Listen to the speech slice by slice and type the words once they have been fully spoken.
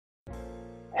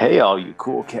Hey, all you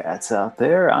cool cats out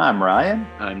there. I'm Ryan.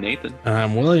 I'm Nathan.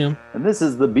 I'm William. And this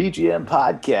is the BGM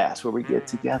Podcast, where we get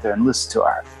together and listen to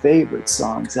our favorite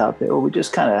songs out there, where we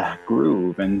just kind of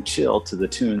groove and chill to the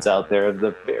tunes out there of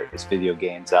the various video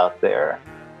games out there.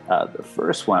 The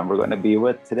first one we're going to be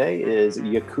with today is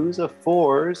Yakuza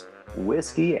 4's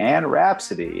Whiskey and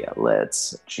Rhapsody.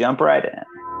 Let's jump right in.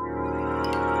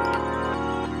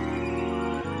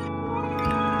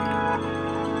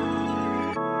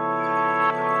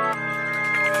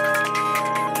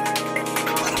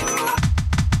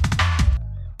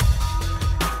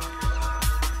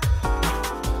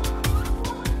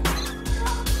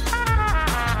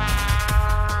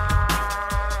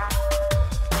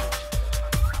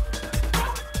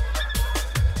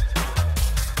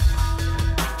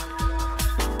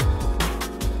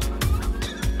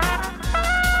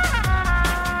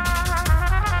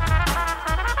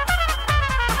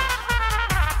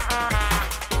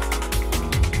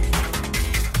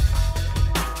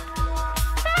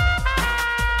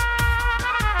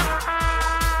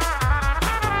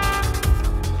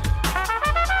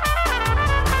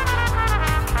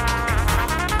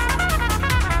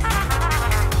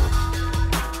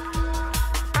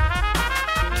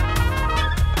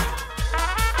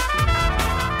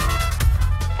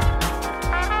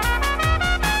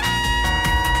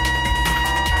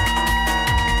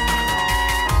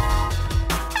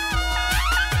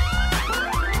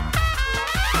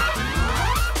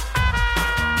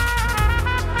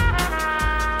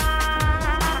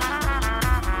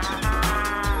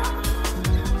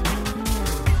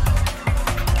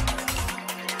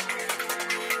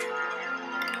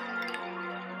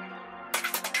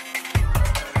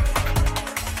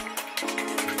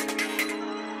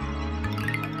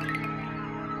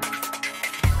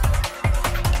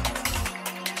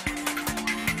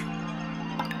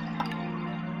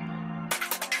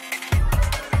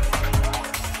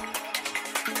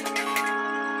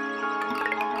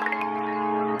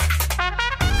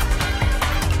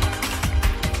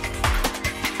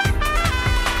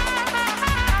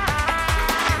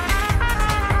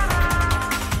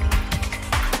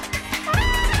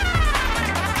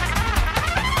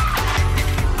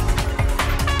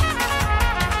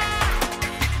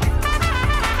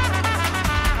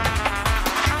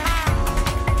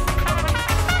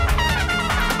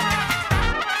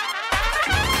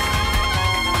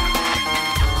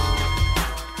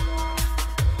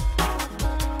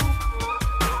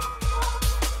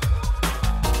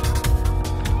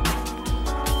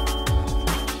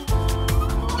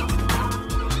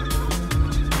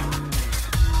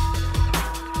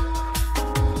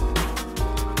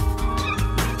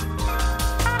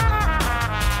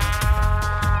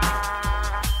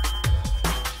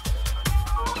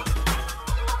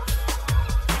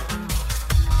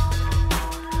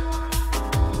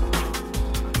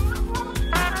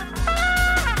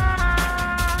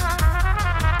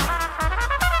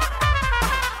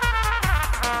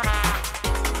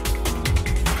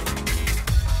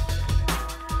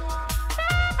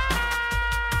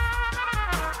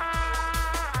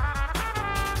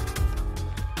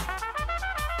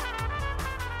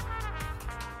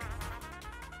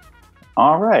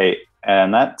 All right.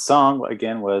 And that song,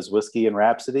 again, was Whiskey and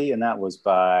Rhapsody, and that was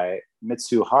by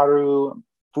Mitsuharu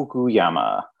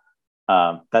Fukuyama.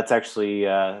 That's actually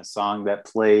a song that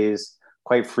plays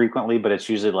quite frequently, but it's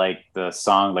usually like the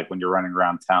song, like when you're running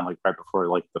around town, like right before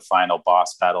like the final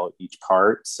boss battle of each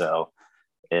part. So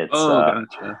it's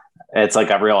Gotcha. It's like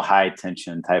a real high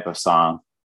tension type of song.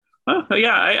 Oh,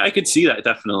 yeah, I could see that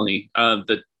definitely.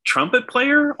 The trumpet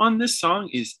player on this song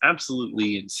is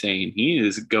absolutely insane. He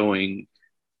is going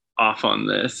off on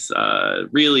this.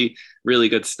 Really, really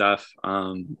good stuff.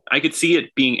 I could see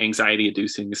it being anxiety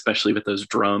inducing, especially with those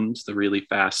drums, the really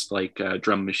fast, like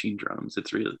drum machine drums.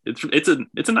 It's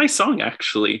a nice song,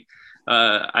 actually.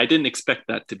 I didn't expect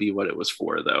that to be what it was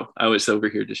for, though. I was over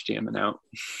here just jamming out,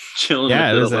 chilling with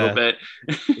it a little bit.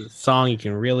 Song you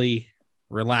can really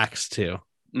relax to.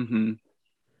 Mm-hmm.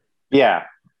 Yeah.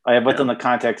 Within the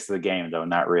context of the game, though,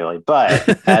 not really. But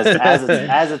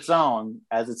as its own,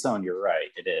 you're right.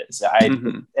 It is.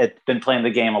 I've been playing the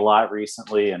game a lot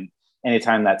recently, and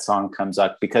anytime that song comes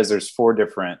up, because there's 4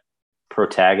 different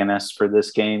protagonists for this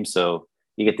game, so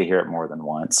you get to hear it more than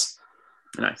once.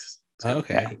 Nice.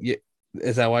 Okay. Yeah.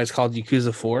 Is that why it's called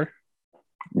Yakuza 4?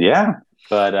 Yeah.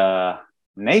 But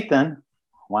Nathan,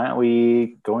 why don't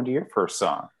we go into your first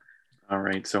song? All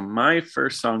right, so my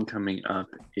first song coming up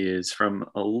is from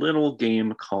a little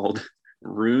game called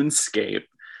RuneScape,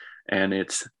 and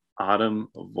it's Autumn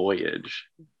Voyage.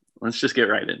 Let's just get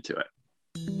right into it.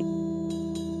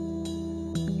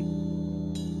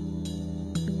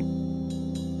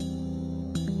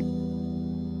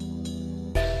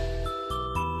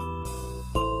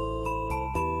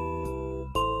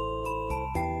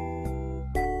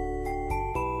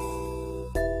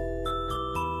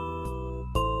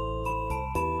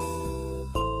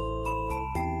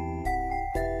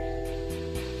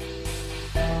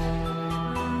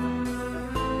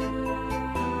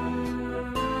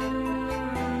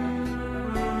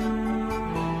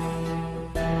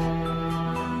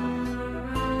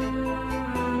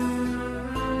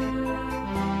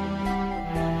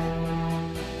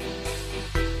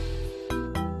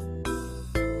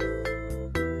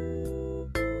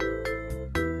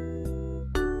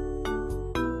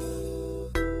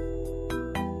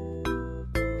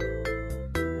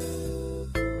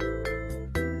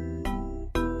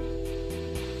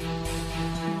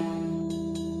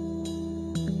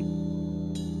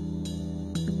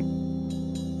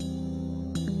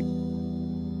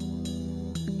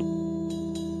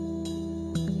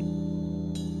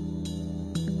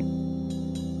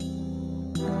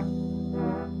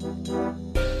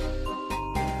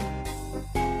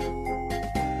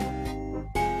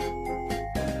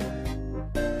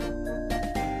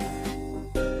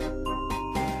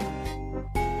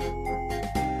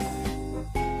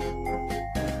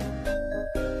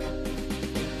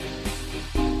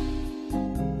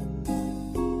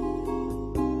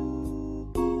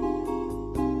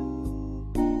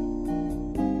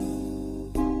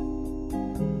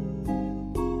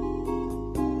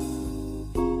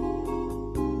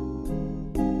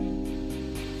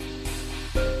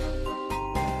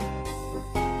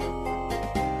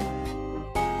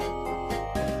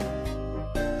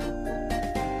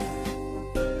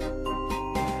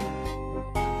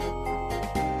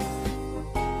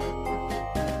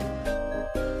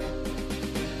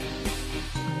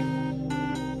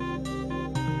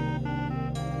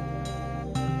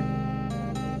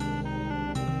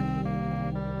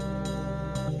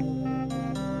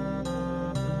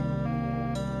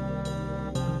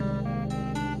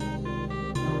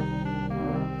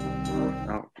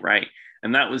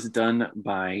 and that was done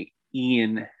by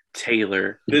Ian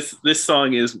Taylor. This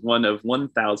song is one of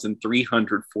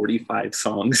 1,345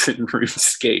 songs in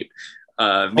RuneScape,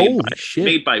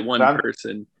 made by one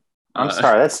person. I'm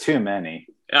sorry, that's too many.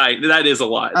 That is a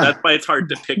lot. That's why it's hard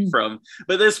to pick from.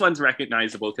 But this one's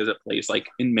recognizable because it plays like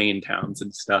in main towns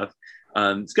and stuff.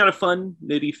 It's got a fun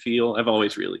MIDI feel. I've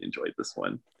always really enjoyed this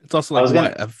one. It's also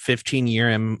like a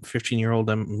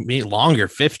 15-year-old, maybe longer.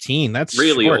 15. That's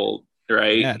really short. old,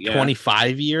 right? Yeah,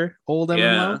 25-year-old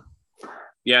MMO.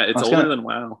 Yeah, it's older than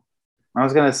WoW. I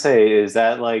was gonna say, is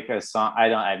that like a song?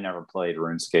 I've never played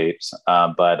RuneScapes,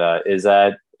 but is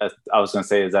that? I was gonna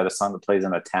say, is that a song that plays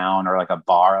in a town or like a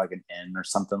bar, like an inn or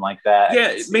something like that?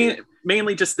 Yeah,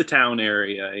 mainly just the town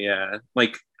area. Yeah,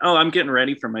 like, oh, I'm getting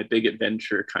ready for my big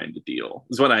adventure kind of deal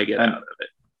is what I get out of it.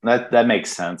 That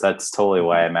makes sense. That's totally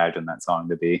why I imagine that song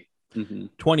to be.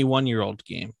 21-year-old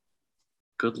game.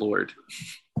 Good Lord.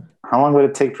 How long would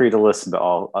it take for you to listen to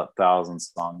all 1,000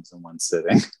 songs in one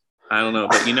sitting? I don't know,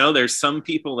 but there's some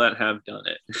people that have done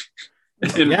it.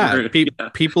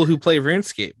 People who play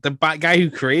RuneScape. The guy who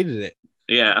created it.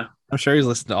 Yeah. I'm sure he's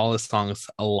listened to all his songs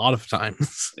a lot of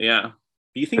times. Yeah.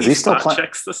 Do you think he still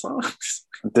checks the songs?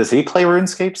 Does he play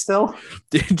RuneScape still?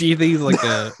 Do you think he's like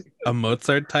a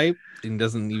Mozart type and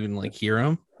doesn't even like hear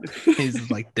them?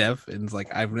 He's like deaf and is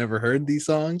like, I've never heard these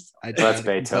songs. That's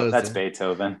Beethoven. That's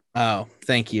Beethoven. Oh,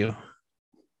 thank you.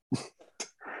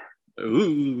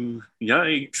 Ooh,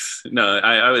 yikes. No,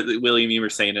 I was, William, you were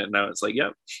saying it and I was like,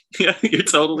 yep. Yeah, you're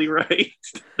totally right.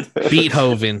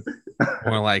 Beethoven.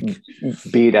 More like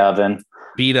Beethoven.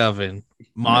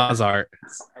 Mozart.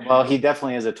 Well, he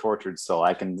definitely is a tortured soul.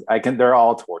 I can they're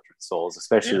all tortured souls,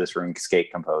 especially this RuneScape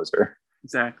composer.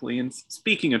 Exactly. And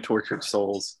speaking of tortured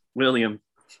souls, William,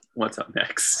 what's up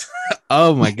next?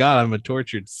 Oh my god, I'm a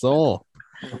tortured soul.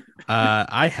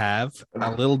 I have a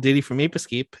little ditty from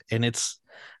Apescape, and it's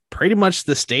pretty much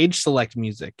the stage select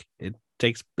music.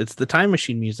 It's the time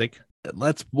machine music.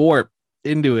 Let's warp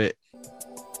into it.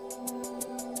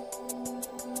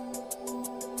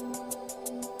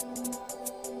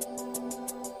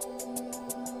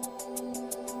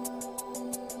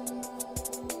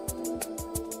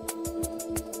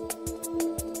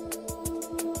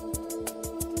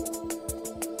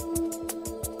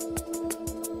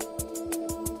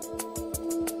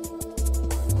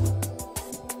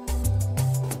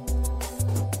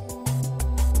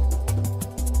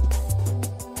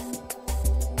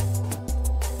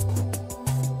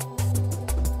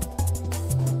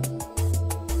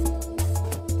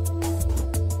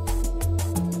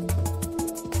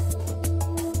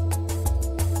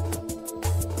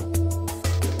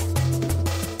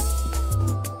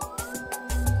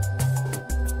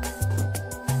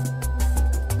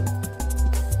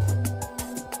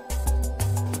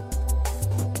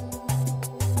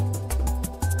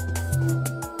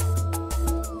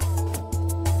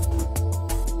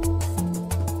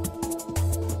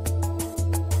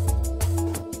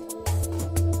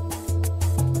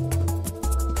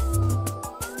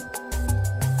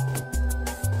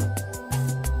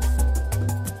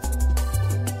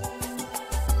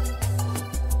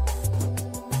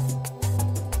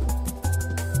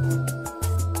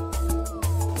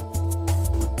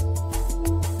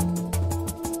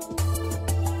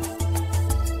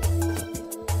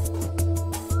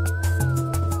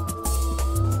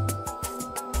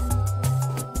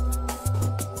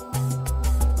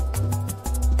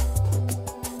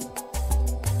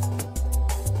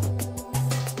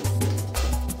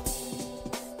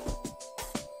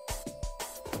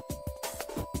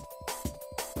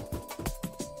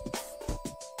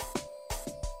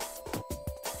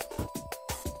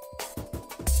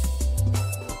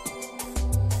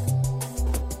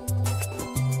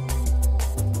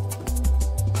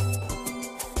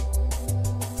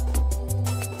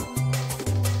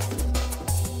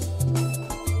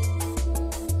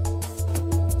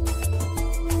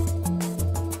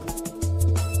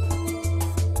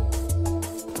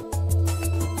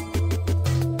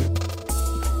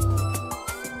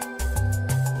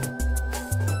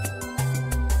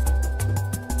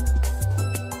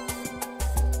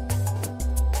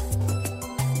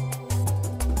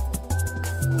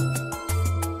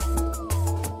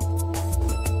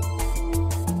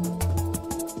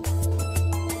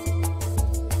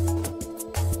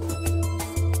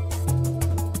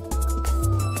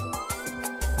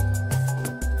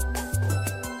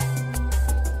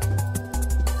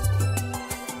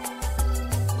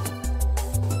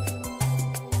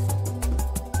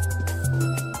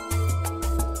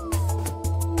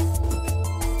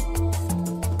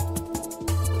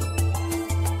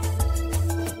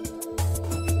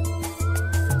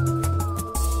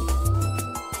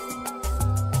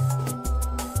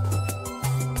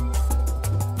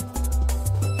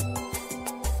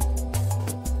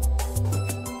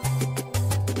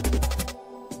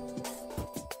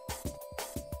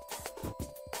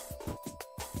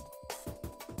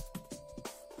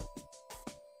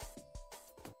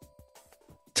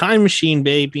 time machine,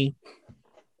 baby.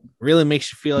 Really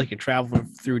makes you feel like you're traveling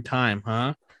through time,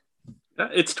 huh?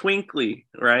 It's twinkly,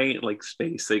 right? Like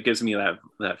space. It gives me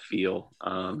that feel.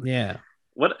 Yeah.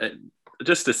 What?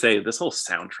 Just to say, this whole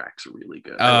soundtrack's really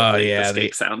good. Oh the yeah,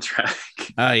 Escape soundtrack.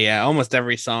 Oh yeah, almost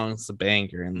every song's a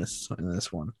banger in this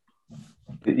one.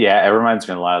 Yeah, it reminds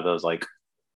me of a lot of those like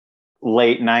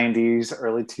late 90s,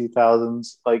 early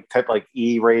 2000s, like type like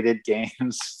E-rated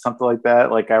games, something like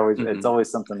that. Like it's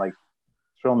always something like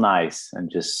it's real nice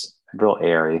and just real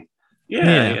airy.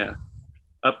 Yeah.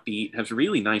 Upbeat, has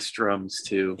really nice drums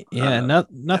too. Yeah,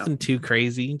 nothing too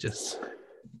crazy, just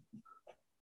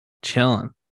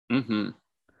chilling. Mm-hmm.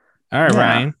 All right,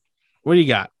 Ryan, what do you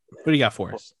got? What do you got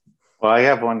for us? Well, I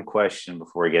have one question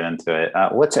before we get into it.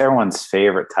 What's everyone's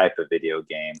favorite type of video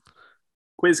game?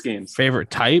 Quiz games. Favorite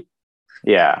type?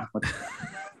 Yeah.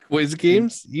 Quiz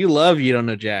games? You don't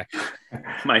know Jack.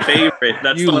 My favorite.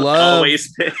 That's the one I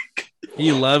always pick.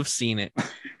 You love seeing it.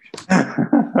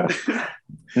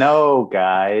 No,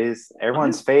 guys.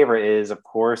 Everyone's favorite is, of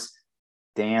course,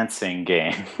 dancing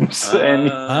games.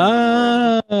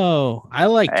 I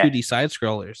like 2D side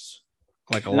scrollers.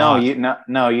 Like a lot.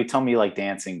 You told me like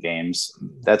dancing games.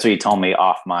 That's what you told me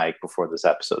off mic before this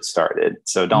episode started.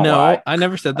 So don't lie. No, I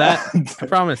never said that. I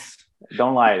promise.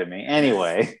 Don't lie to me.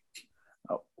 Anyway,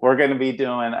 we're going to be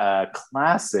doing a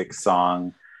classic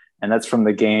song, and that's from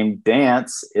the game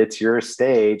Dance. It's Your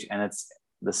Stage, and it's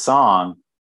the song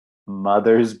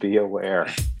Mothers Be Aware.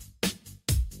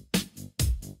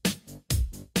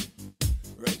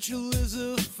 Rachel is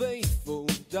a faithful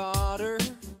daughter,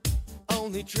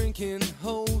 only drinking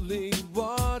holy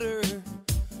water.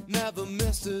 Never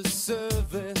missed a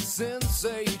service since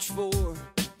age 4.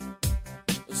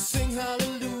 Sing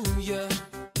hallelujah.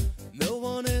 No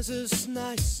one is as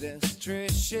nice as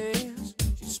Trish is.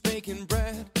 She's baking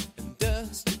bread and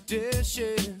does the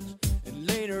dishes, and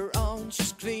later on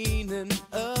she's cleaning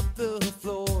up the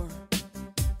floor.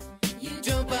 You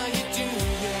don't buy it, do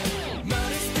you?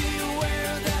 Mothers be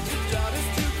aware that your daughter's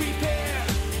to prepare.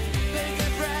 They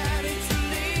get ready to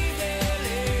leave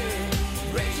LA.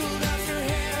 Rachel does her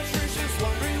hair, Trish is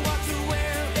wondering what to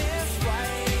wear. It's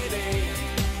Friday.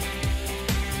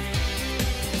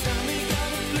 Tommy got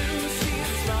the blues, she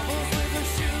has troubles with her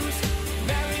shoes.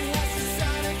 Mary has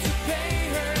decided to pay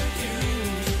her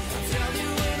dues. I'll tell you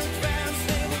in advance,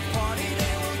 they will party,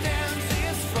 they will dance.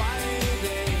 It's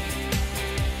Friday.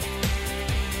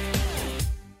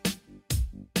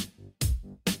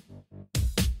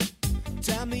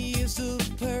 Tammy is the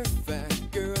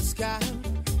perfect Girl Scout.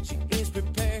 She is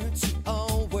prepared to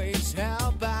always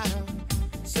help out,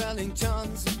 selling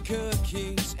tons of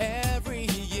cookies every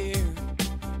year.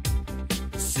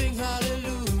 Sing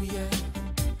hallelujah,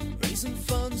 raising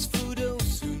funds for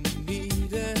those who need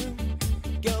them,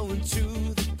 going to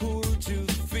the poor to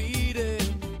feed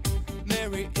them.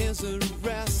 Mary is a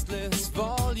restless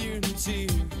volunteer.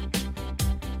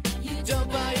 You don't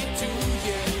buy it, do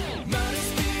you?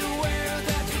 Mothers be aware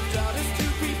that your daughter's to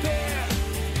prepare.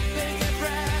 They get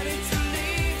ready to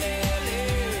leave LA.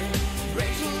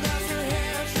 Rachel does her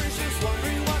hair, Trish is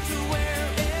wondering what to wear.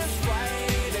 It's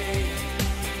Friday.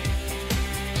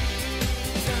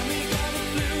 Tommy got the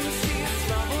blues, she has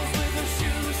troubles with her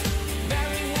shoes.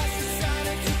 Mary has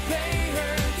decided to pay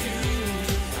her dues.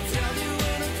 I'll tell you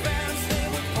in advance, they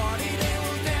will party, they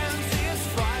will dance. It's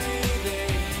Friday.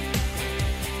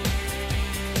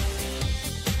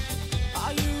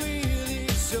 Are you really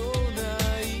so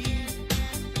naive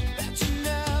that you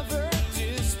never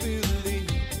disbelieve?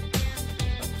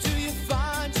 Or do you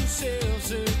find yourselves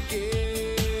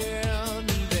again?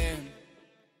 Then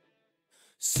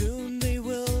soon they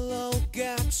will all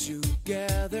get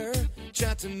together,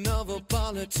 chatting over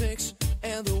politics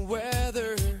and the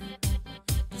weather,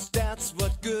 'cause that's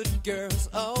what good girls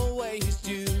always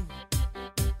do.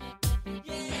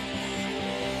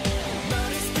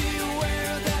 Mothers be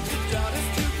aware that your daughter's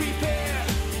to prepare.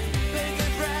 They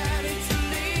get ready to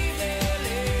leave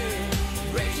LA.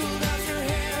 Rachel does her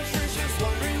hair, Trish is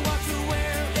wondering what to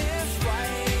wear. It's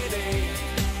Friday.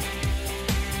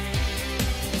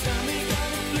 Tommy got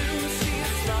the blues, she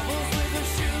has troubles with her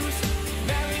shoes.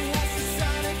 Mary has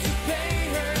decided to pay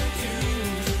her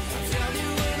dues. I'll tell you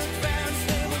in advance,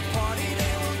 they will party,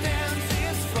 they will dance.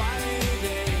 It's Friday.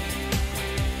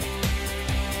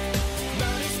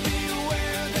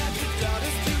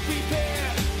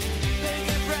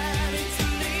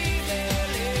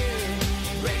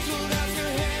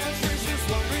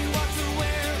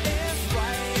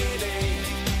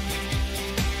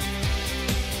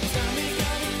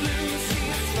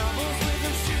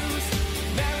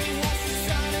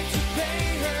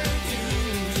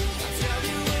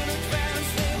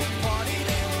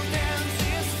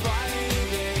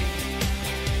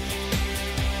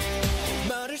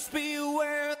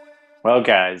 Well,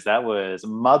 guys, that was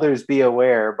Mothers Be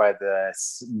Aware by the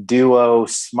duo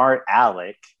Smart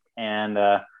Alec. And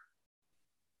the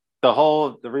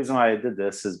reason why I did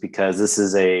this is because this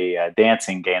is a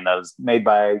dancing game that was made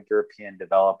by European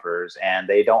developers, and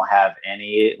they don't have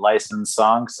any licensed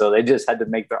songs. So they just had to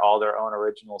make all their own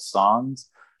original songs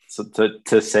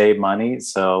to save money.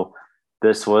 So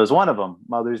this was one of them,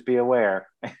 Mothers Be Aware.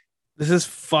 This is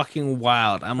fucking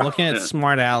wild. I'm looking at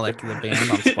Smart Alec, the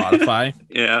band on Spotify.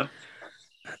 Yeah.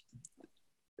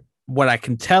 What I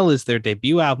can tell is their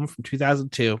debut album from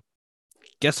 2002.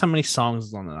 Guess how many songs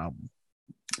is on that album?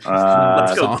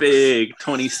 Let's go big.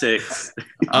 26.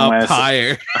 Up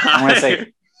higher. I'm going to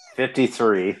say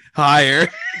 53. Higher.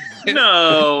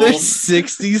 No. There's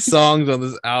 60 songs on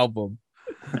this album.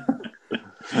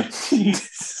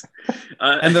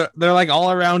 And they're like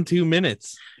all around 2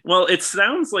 minutes. Well, it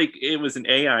sounds like it was an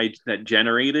AI that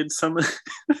generated some of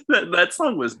that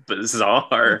song was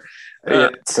bizarre.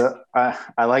 So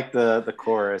I like the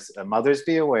chorus. Mothers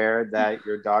be aware that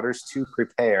your daughters to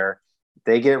prepare.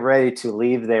 They get ready to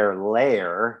leave their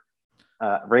lair.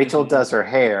 Rachel does her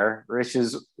hair.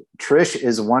 Trish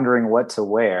is wondering what to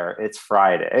wear. It's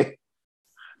Friday.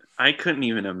 I couldn't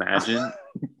even imagine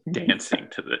dancing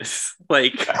to this.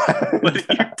 Like, what do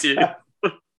you do?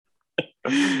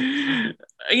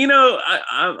 You know,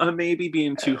 I may be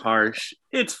being too harsh.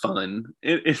 It's fun.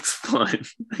 It's fun.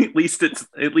 At least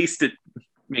it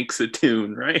makes a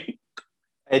tune, right?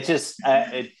 It's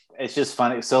just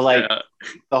funny. So like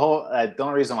the whole the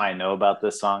only reason why I know about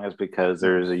this song is because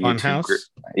there's a YouTube group.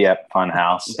 Yep,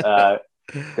 Funhouse.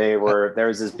 There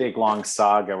was this big long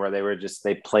saga where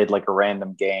they played like a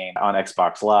random game on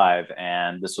Xbox Live,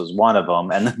 and this was one of them.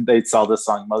 And then they saw this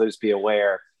song "Mothers Be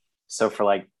Aware." So for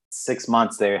like 6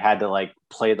 months, they had to like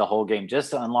play the whole game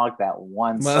just to unlock that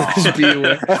one song. Mothers Be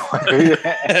Aware.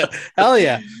 Hell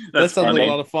yeah, that sounds like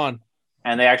a lot of fun.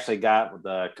 And they actually got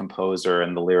the composer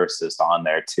and the lyricist on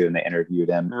there too, and they interviewed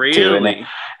him. Really? Too.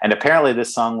 And apparently,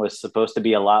 this song was supposed to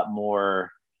be a lot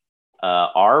more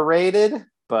R-rated,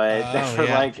 but they were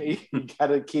like, you got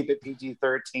to keep it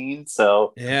PG-13.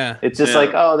 So yeah, it's just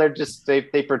like, oh,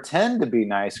 they pretend to be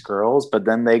nice girls, but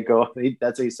then they go.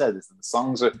 That's what he said. The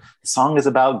song is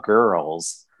about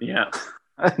girls. Yeah,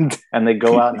 and they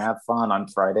go out and have fun on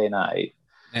Friday night.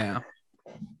 Yeah.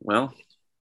 Well,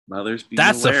 Mothers Be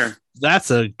Aware.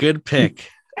 That's a good pick.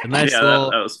 A nice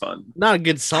little. That was fun. Not a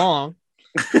good song.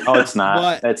 Oh, it's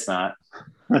not. It's not.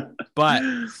 But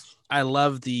I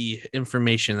love the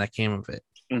information that came of it.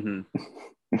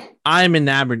 Mm-hmm. I'm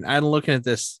enamored. I'm looking at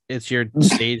this. It's your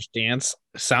stage dance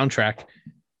soundtrack.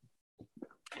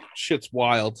 Shit's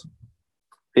wild.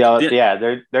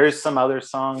 Yeah. There's some other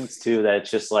songs too that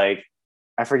it's just like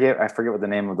I forget what the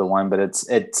name of the one, but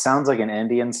it sounds like an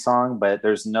Indian song, but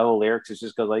there's no lyrics. It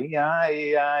just goes like yeah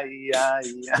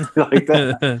like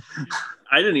that.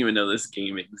 I didn't even know this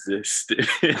game existed.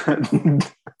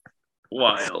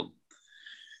 Wild.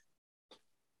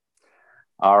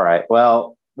 All right.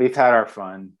 Well, we've had our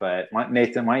fun, but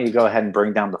Nathan, why don't you go ahead and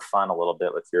bring down the fun a little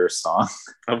bit with your song?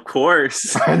 Of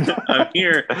course. I'm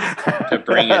here to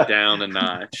bring it down a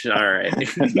notch. All right.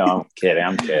 No,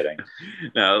 I'm kidding.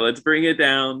 No, let's bring it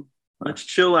down. Let's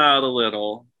chill out a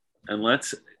little, and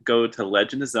let's go to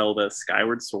Legend of Zelda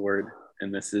Skyward Sword,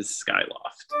 and this is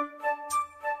Skyloft.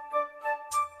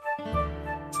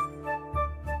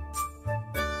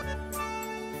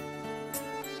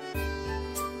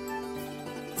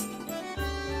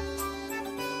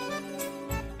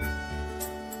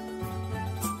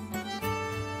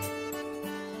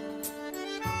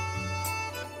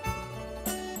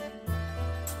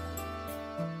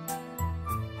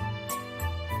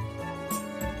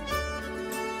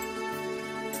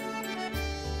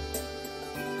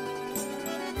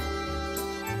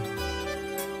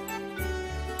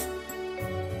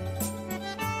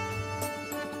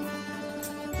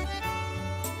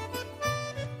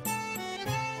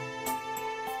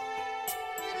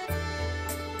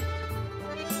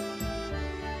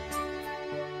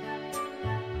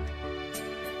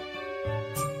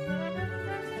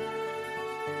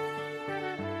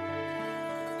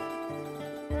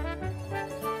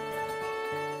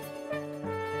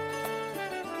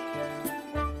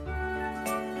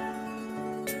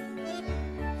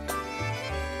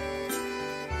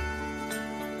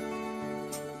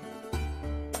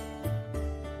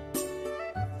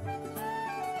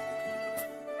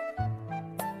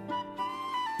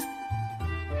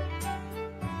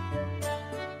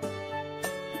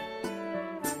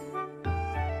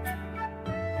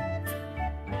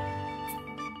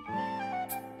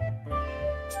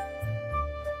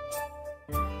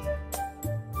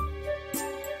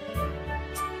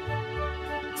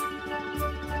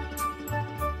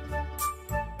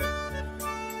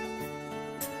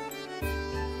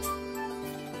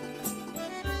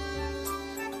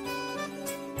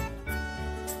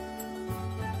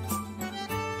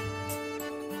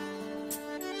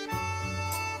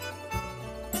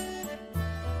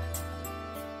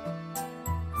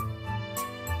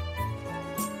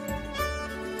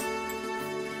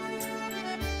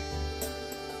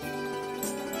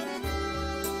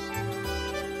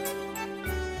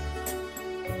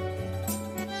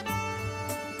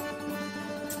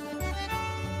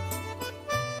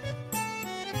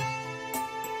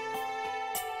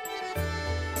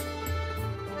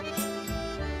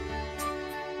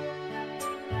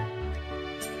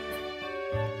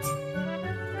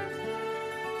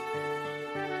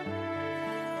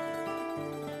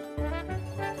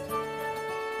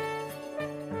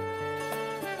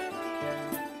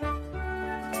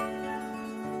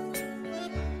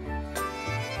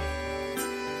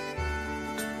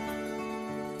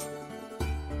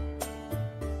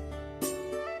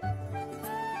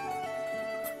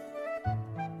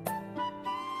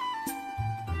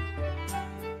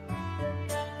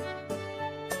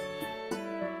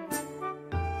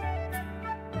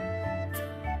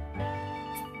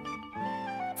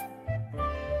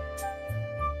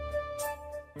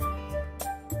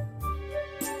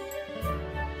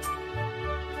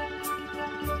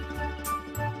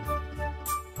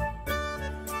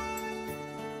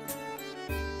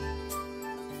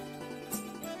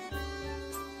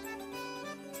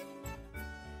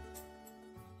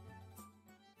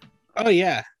 Oh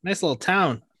yeah, nice little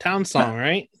town song,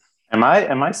 right? Am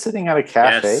I sitting at a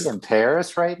cafe Yes. in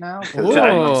Paris right now? Because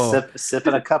Whoa. I'm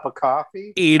sipping a cup of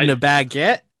coffee. Eating a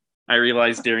baguette. I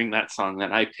realized during that song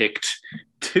that I picked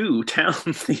 2 town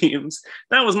themes.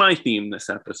 That was my theme this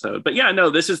episode. But yeah, no,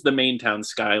 this is the main town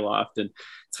Skyloft. And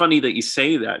it's funny that you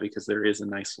say that because there is a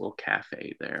nice little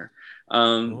cafe there.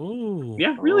 Ooh.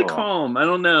 Yeah, really Oh. calm. I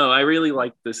don't know. I really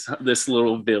like this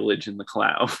little village in the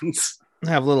clouds.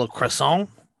 Have a little croissant.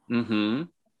 Mm-hmm.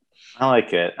 I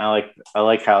like it. I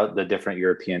like how the different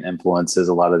European influences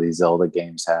a lot of these Zelda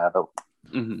games have.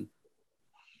 Mm-hmm.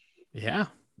 Yeah.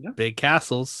 Yeah. Big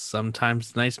castles,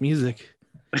 sometimes nice music.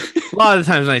 A lot of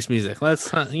times nice music.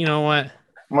 Let's you know what?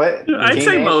 What I'd can you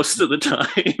say name- most of the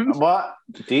time. What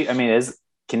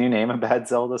can you name a bad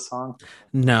Zelda song?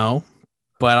 No.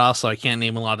 But also I can't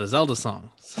name a lot of Zelda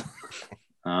songs.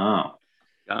 Oh,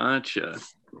 Gotcha.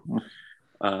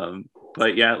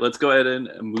 But yeah, let's go ahead and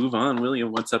move on.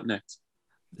 William, what's up next?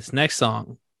 This next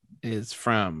song is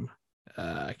from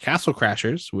Castle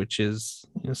Crashers, which is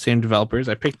same developers.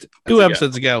 I picked 2 a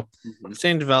episodes ago. Mhm.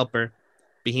 Same developer,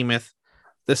 Behemoth.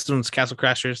 This one's Castle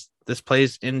Crashers. This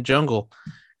plays in Jungle.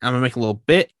 I'm gonna make a little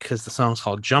bit because the song's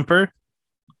called Jumper.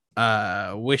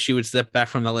 Wish you would step back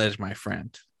from the ledge, my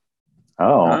friend.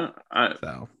 oh.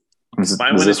 So Was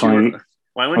Why this wouldn't you? one?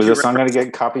 Why Was wouldn't you this song going to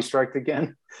get copy striked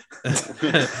again?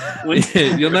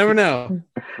 you'll never know.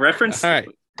 reference All right.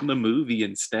 the movie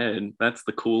instead? That's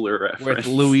the cooler reference.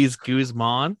 With Luis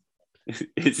Guzman.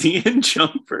 Is he in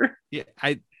Jumper? Yeah,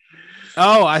 I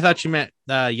thought you meant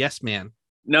Yes Man.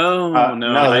 No,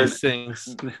 no, I- there's- Things.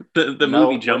 the No,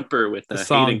 movie Jumper with the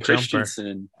song Hayden Jumper.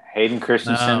 Christensen. Hayden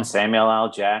Christensen, No. Samuel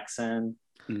L. Jackson.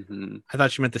 Mm-hmm. I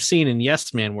thought you meant the scene in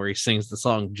Yes Man where he sings the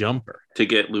song Jumper. To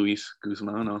get Luis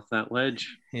Guzman off that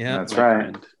ledge. Yeah. That's my right.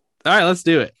 friend. All right, let's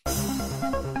do it.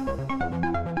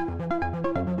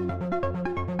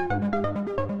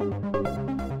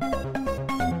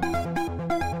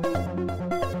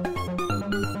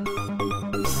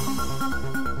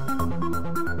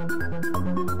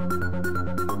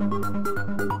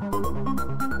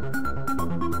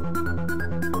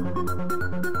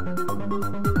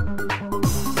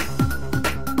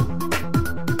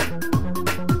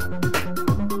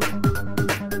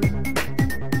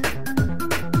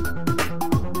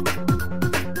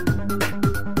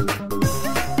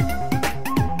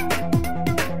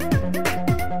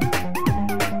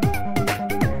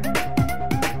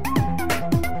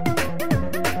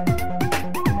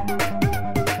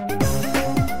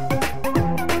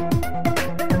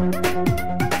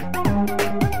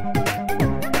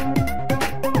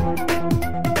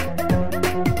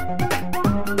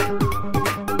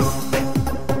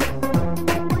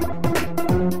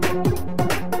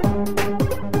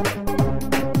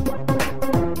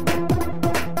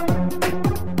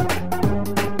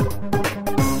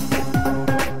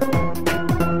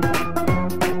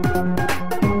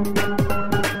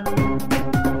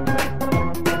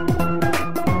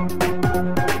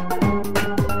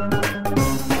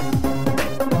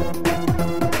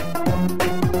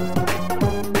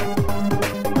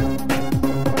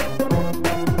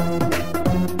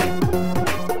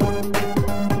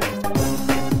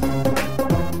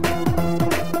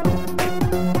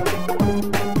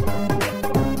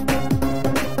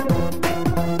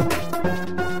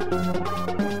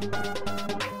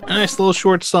 Nice little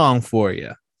short song for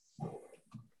you.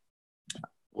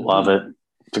 Love it.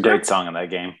 It's a great song in that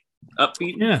game.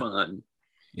 Upbeat Yeah. and fun.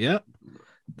 Yep.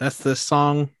 That's the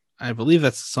song. I believe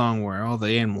that's the song where all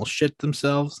the animals shit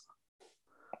themselves.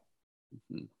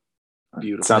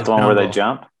 Beautiful. It's not the one where they Jungle.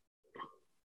 jump.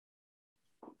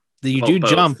 You Well, do both.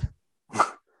 jump.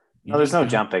 No, there's no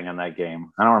jumping in that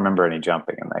game. I don't remember any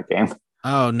jumping in that game.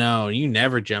 Oh no, you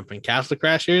never jump in Castle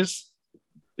Crashers.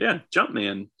 Yeah,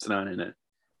 Jumpman's not in it.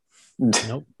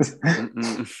 Nope.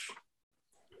 Mm-mm.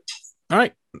 All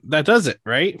right, that does it,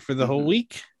 right? For the whole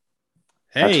week.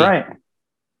 Hey, That's right.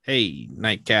 Hey,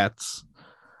 Night Cats.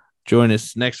 Join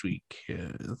us next week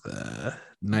with a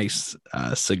nice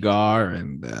cigar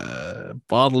and a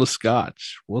bottle of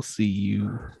scotch. We'll see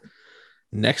you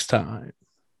next time.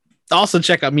 Also,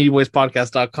 check out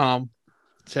MediaBoysPodcast.com.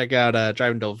 Check out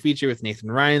Driving Double Feature with Nathan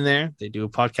and Ryan there. They do a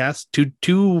podcast,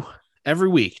 two every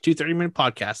week, 2 30-minute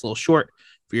podcasts, a little short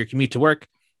for your commute to work.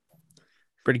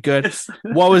 Pretty good.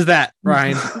 What was that,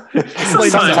 Ryan?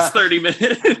 Sometimes 30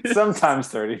 minutes. Sometimes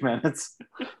 30 minutes.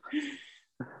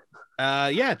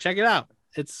 Yeah, check it out.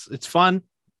 It's fun.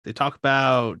 They talk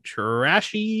about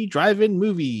trashy drive-in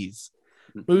movies.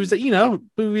 Movies that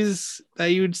movies that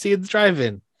you would see at the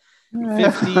drive-in.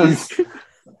 50s.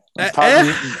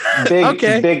 Big,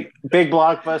 Okay. big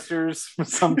blockbusters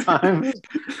sometimes.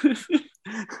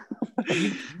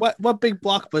 What big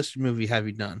blockbuster movie have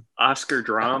you done? Oscar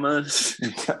dramas.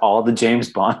 All the James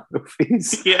Bond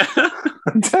movies. Yeah.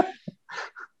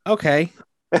 Okay.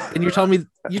 And you're telling me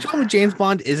James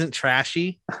Bond isn't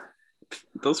trashy?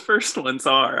 Those first ones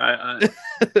are.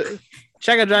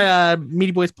 Check out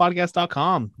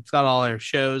meatyboyspodcast.com. It's got all our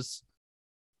shows.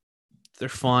 They're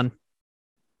fun.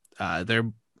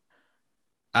 They're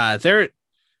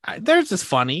just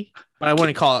funny, but I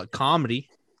wouldn't call it comedy.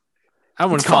 I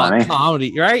wouldn't call it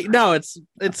comedy, right? No, it's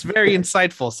very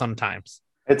insightful sometimes.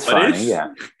 It's funny,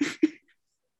 yeah.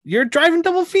 You're driving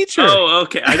double feature. Oh,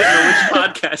 okay. I didn't know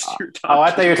which podcast you were talking about. Oh, I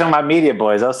thought you were talking about Media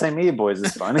Boys. I was saying Media Boys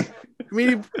is funny.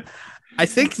 I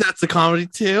think that's a comedy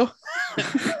too.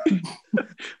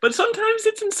 But sometimes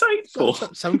it's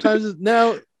insightful. Sometimes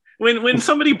no. When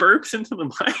somebody burps into the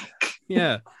mic.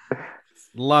 Yeah.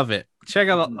 Love it. Check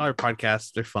out our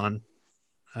podcasts. They're fun.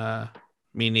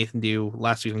 Me and Nathan do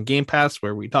Last Week on Game Pass,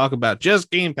 where we talk about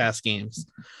just Game Pass games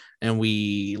and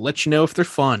we let you know if they're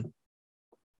fun.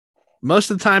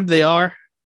 Most of the time they are,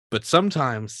 but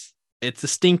sometimes it's a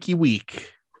stinky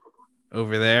week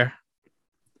over there.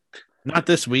 Not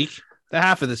this week, the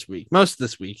half of this week, most of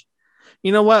this week.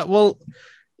 You know what?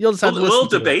 You'll just have to listen we'll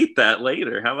to debate that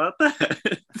later. How about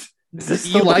that?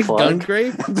 You like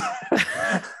Gungrave?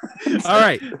 All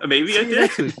right. Maybe I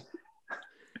did.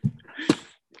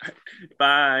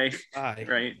 Bye. Bye.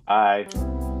 Right. Bye.